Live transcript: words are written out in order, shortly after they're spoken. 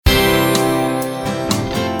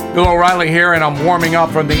Bill O'Reilly here, and I'm warming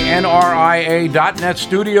up from the NRIA.net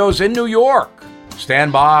studios in New York.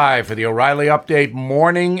 Stand by for the O'Reilly Update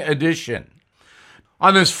Morning Edition.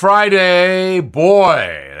 On this Friday,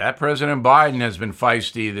 boy, that President Biden has been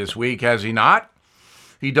feisty this week, has he not?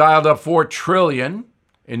 He dialed up $4 trillion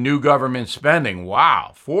in new government spending.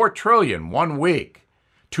 Wow, $4 trillion 1 week.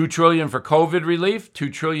 $2 trillion for COVID relief,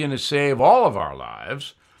 $2 trillion to save all of our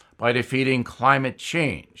lives by defeating climate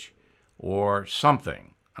change or something.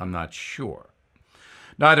 I'm not sure.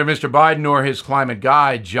 Neither Mr. Biden nor his climate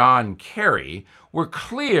guy, John Kerry, were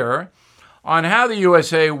clear on how the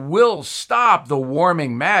USA will stop the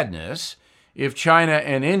warming madness if China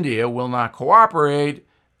and India will not cooperate,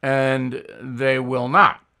 and they will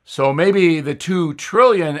not. So maybe the $2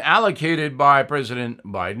 trillion allocated by President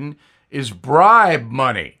Biden is bribe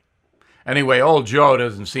money. Anyway, old Joe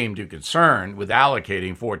doesn't seem too concerned with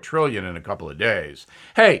allocating $4 trillion in a couple of days.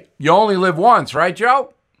 Hey, you only live once, right,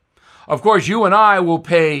 Joe? Of course, you and I will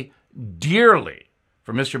pay dearly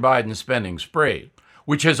for Mr. Biden's spending spree,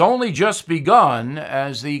 which has only just begun,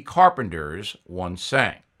 as the Carpenters once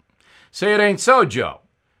sang. Say it ain't so, Joe.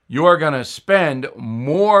 You're going to spend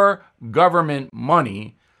more government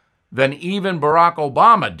money than even Barack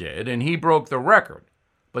Obama did, and he broke the record.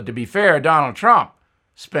 But to be fair, Donald Trump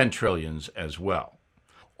spent trillions as well.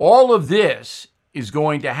 All of this is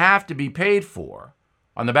going to have to be paid for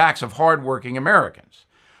on the backs of hardworking Americans.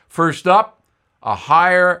 First up, a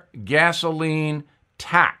higher gasoline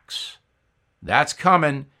tax. That's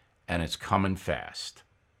coming, and it's coming fast.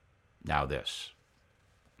 Now this.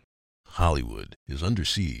 Hollywood is under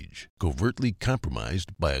siege, covertly compromised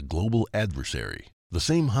by a global adversary. The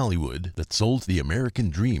same Hollywood that sold the American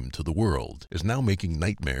dream to the world is now making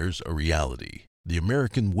nightmares a reality. The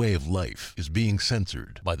American way of life is being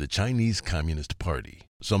censored by the Chinese Communist Party.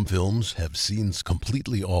 Some films have scenes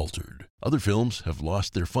completely altered. Other films have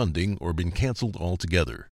lost their funding or been canceled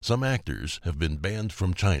altogether. Some actors have been banned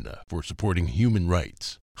from China for supporting human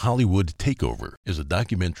rights. Hollywood Takeover is a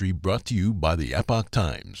documentary brought to you by the Epoch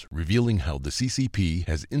Times, revealing how the CCP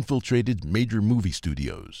has infiltrated major movie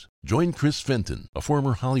studios. Join Chris Fenton, a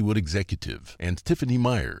former Hollywood executive, and Tiffany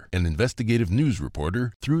Meyer, an investigative news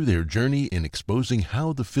reporter, through their journey in exposing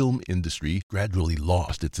how the film industry gradually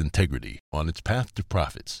lost its integrity on its path to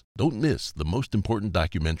profits. Don't miss the most important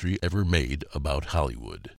documentary ever made about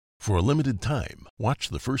Hollywood. For a limited time, watch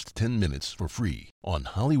the first 10 minutes for free on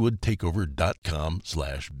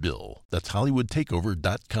HollywoodTakeover.com/Bill. That's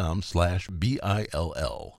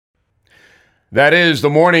HollywoodTakeover.com/BILL. That is the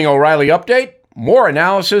Morning O'Reilly Update. More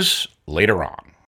analysis later on.